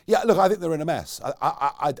Yeah, look, I think they're in a mess.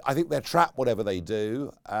 I think they're trapped, whatever they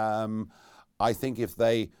do. I think if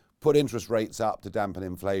they put interest rates up to dampen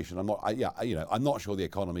inflation, I'm not sure the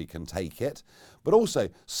economy can take it. But also,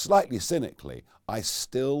 slightly cynically, I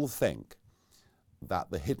still think that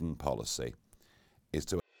the hidden policy is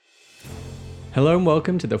to. Hello and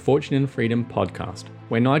welcome to the Fortune and Freedom podcast,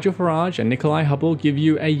 where Nigel Farage and Nikolai Hubble give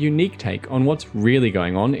you a unique take on what's really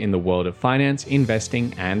going on in the world of finance,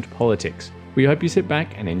 investing, and politics. We hope you sit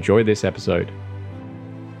back and enjoy this episode.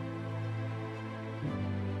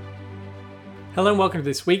 Hello and welcome to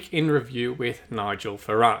This Week in Review with Nigel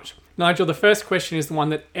Farage. Nigel, the first question is the one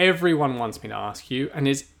that everyone wants me to ask you, and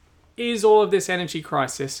is all of this energy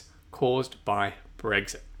crisis caused by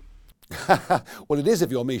Brexit? Well, it is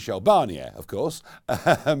if you're Michel Barnier, of course,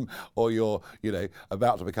 or you're,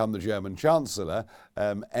 about to become the German Chancellor.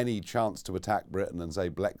 Any chance to attack Britain and say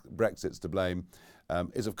Brexit's to blame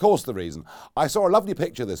is, of course, the reason. I saw a lovely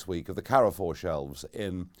picture this week of the Carrefour shelves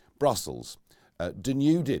in Brussels,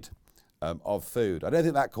 denuded of food. I don't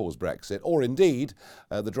think that caused Brexit, or indeed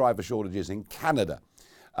the driver shortages in Canada.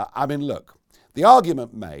 Look, the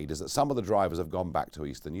argument made is that some of the drivers have gone back to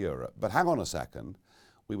Eastern Europe, but hang on a second.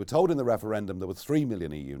 We were told in the referendum there were 3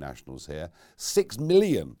 million EU nationals here, 6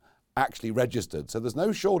 million actually registered. So there's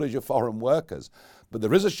no shortage of foreign workers, but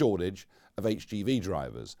there is a shortage of HGV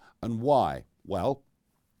drivers. And why? Well,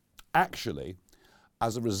 actually,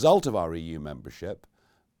 as a result of our EU membership,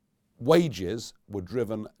 wages were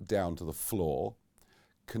driven down to the floor,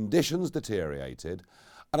 conditions deteriorated,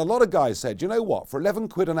 and a lot of guys said, you know what, for 11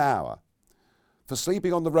 quid an hour, for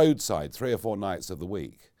sleeping on the roadside 3 or 4 nights of the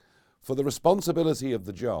week, for the responsibility of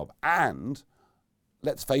the job, and,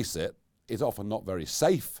 let's face it, it's often not very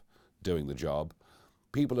safe doing the job.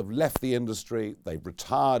 People have left the industry, they've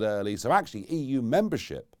retired early, so actually EU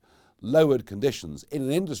membership lowered conditions in an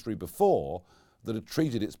industry before that had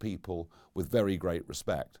treated its people with very great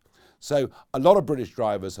respect. So a lot of British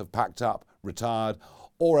drivers have packed up, retired,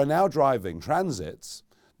 or are now driving transits,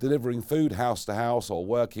 delivering food house to house, or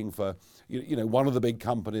working for one of the big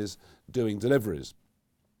companies doing deliveries.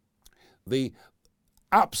 The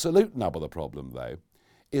absolute nub of the problem, though,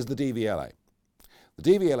 is the DVLA. The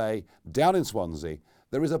DVLA, down in Swansea,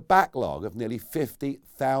 there is a backlog of nearly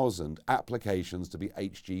 50,000 applications to be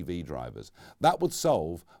HGV drivers. That would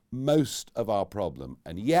solve most of our problem.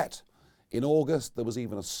 And yet, in August, there was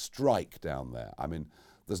even a strike down there.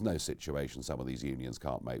 There's no situation some of these unions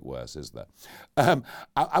can't make worse, is there? And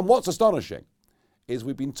what's astonishing is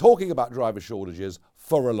we've been talking about driver shortages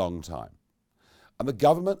for a long time. And the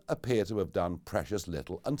government appear to have done precious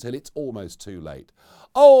little until it's almost too late.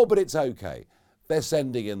 Oh, but it's okay. They're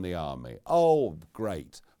sending in the army. Oh,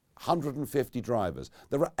 great. 150 drivers.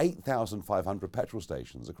 There are 8,500 petrol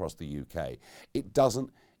stations across the UK. It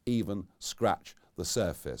doesn't even scratch the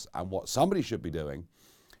surface. And what somebody should be doing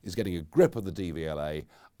is getting a grip of the DVLA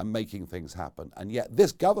and making things happen. And yet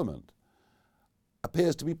this government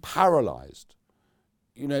appears to be paralysed.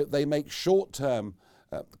 They make short-term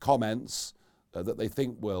comments that they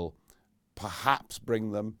think will perhaps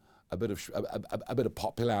bring them a bit of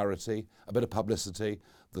popularity, a bit of publicity.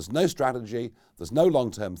 There's no strategy, there's no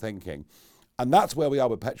long-term thinking. And that's where we are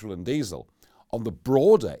with petrol and diesel. On the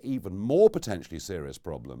broader, even more potentially serious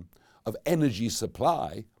problem of energy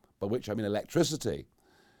supply, by which I mean electricity,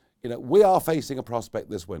 we are facing a prospect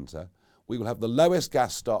this winter. We will have the lowest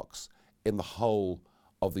gas stocks in the whole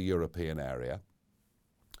of the European area.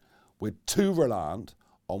 We're too reliant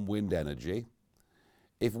on wind energy.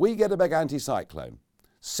 If we get a big anticyclone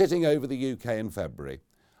sitting over the UK in February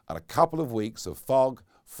and a couple of weeks of fog,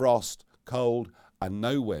 frost, cold and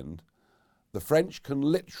no wind, the French can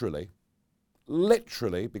literally,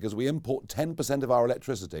 because we import 10% of our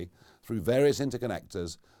electricity through various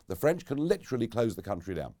interconnectors, the French can literally close the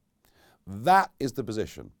country down. That is the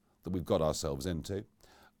position that we've got ourselves into.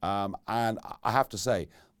 And I have to say,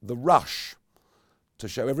 the rush to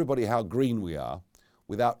show everybody how green we are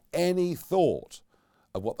without any thought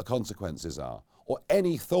of what the consequences are, or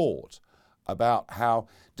any thought about how,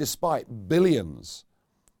 despite billions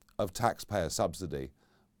of taxpayer subsidy,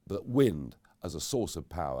 that wind as a source of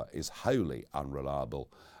power is wholly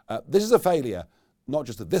unreliable. This is a failure, not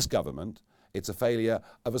just of this government, it's a failure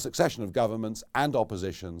of a succession of governments and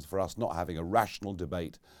oppositions for us not having a rational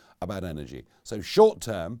debate about energy. So short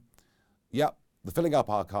term, the filling up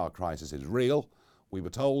our car crisis is real. We were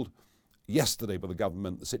told yesterday by the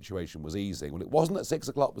government the situation was easing. Well, it wasn't at 6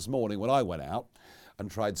 o'clock this morning when I went out and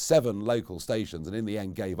tried 7 local stations and in the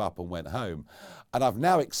end gave up and went home. And I've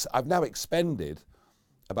now expended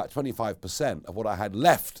about 25% of what I had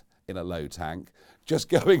left in a low tank just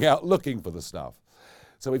going out looking for the stuff.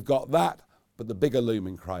 So we've got that but the bigger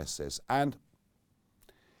looming crisis. And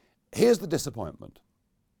here's the disappointment.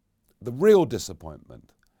 The real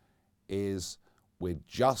disappointment is we're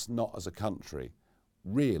just not, as a country,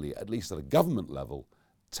 really, at least at a government level,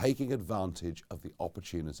 taking advantage of the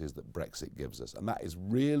opportunities that Brexit gives us. And that is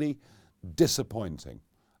really disappointing.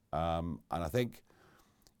 And I think,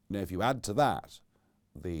 if you add to that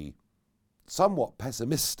the somewhat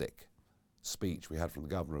pessimistic speech we had from the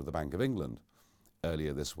Governor of the Bank of England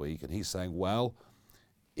earlier this week, and he's saying, well,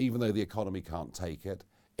 even though the economy can't take it,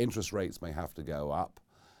 interest rates may have to go up.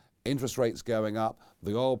 Interest rates going up,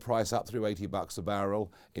 the oil price up through $80 a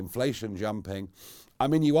barrel, inflation jumping. I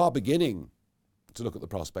mean, you are beginning to look at the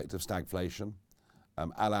prospect of stagflation,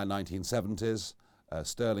 a la 1970s.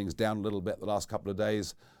 Sterling's down a little bit the last couple of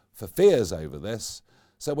days for fears over this.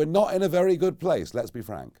 So we're not in a very good place, let's be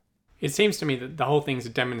frank. It seems to me that the whole thing is a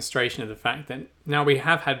demonstration of the fact that now we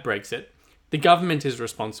have had Brexit. The government is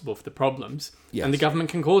responsible for the problems, yes, and the government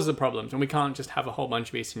can cause the problems, and we can't just have a whole bunch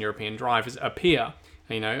of Eastern European drivers appear,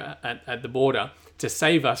 at the border to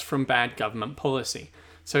save us from bad government policy.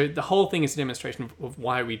 So the whole thing is a demonstration of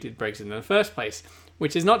why we did Brexit in the first place,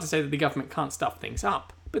 which is not to say that the government can't stuff things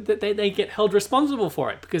up, but that they get held responsible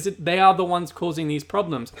for it because they are the ones causing these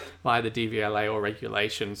problems via the DVLA or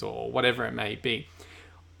regulations or whatever it may be.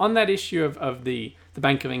 On that issue of the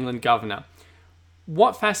Bank of England governor,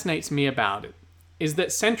 what fascinates me about it is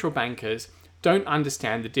that central bankers don't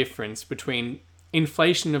understand the difference between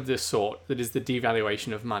inflation of the sort that is the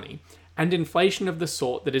devaluation of money and inflation of the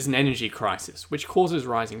sort that is an energy crisis, which causes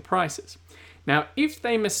rising prices. Now, if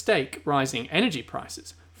they mistake rising energy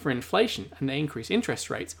prices for inflation and they increase interest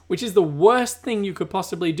rates, which is the worst thing you could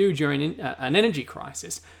possibly do during an energy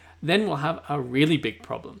crisis, then we'll have a really big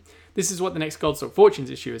problem. This is what the next Gold Stock Fortunes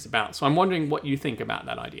issue is about. So I'm wondering what you think about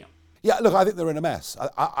that idea. Yeah, look, I think they're in a mess.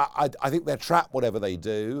 I think they're trapped whatever they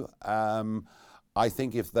do. I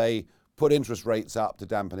think if they put interest rates up to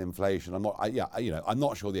dampen inflation, I'm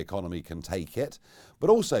not sure the economy can take it. But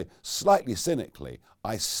also, slightly cynically,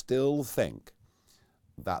 I still think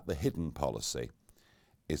that the hidden policy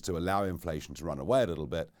is to allow inflation to run away a little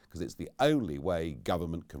bit because it's the only way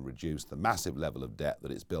government can reduce the massive level of debt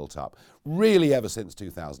that it's built up, really ever since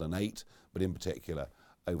 2008, but in particular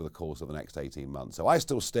over the course of the next 18 months. So I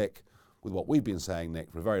still stick with what we've been saying,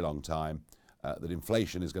 Nick, for a very long time, that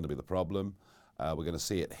inflation is going to be the problem. We're going to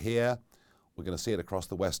see it here. We're going to see it across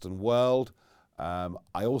the Western world.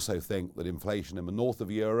 I also think that inflation in the north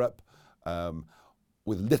of Europe,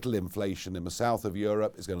 with little inflation in the south of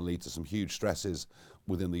Europe, is going to lead to some huge stresses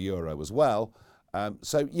within the euro as well.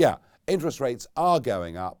 So yeah, interest rates are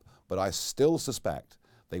going up, but I still suspect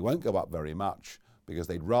they won't go up very much because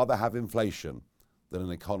they'd rather have inflation than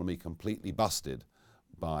an economy completely busted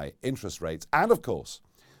by interest rates. And of course,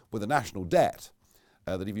 with a national debt,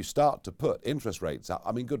 that if you start to put interest rates up,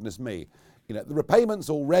 I mean, goodness me, the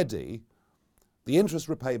interest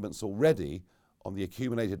repayments already on the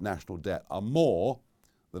accumulated national debt are more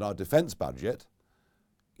than our defence budget.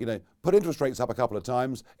 Put interest rates up a couple of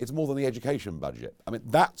times, it's more than the education budget. I mean,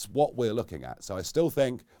 that's what we're looking at. So I still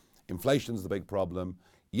think inflation's the big problem.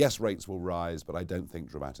 Yes, rates will rise, but I don't think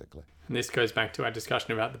dramatically. And this goes back to our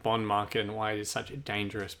discussion about the bond market and why it is such a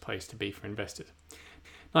dangerous place to be for investors.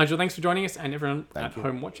 Nigel, thanks for joining us, and everyone at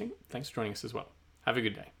home watching, thanks for joining us as well. Have a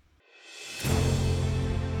good day.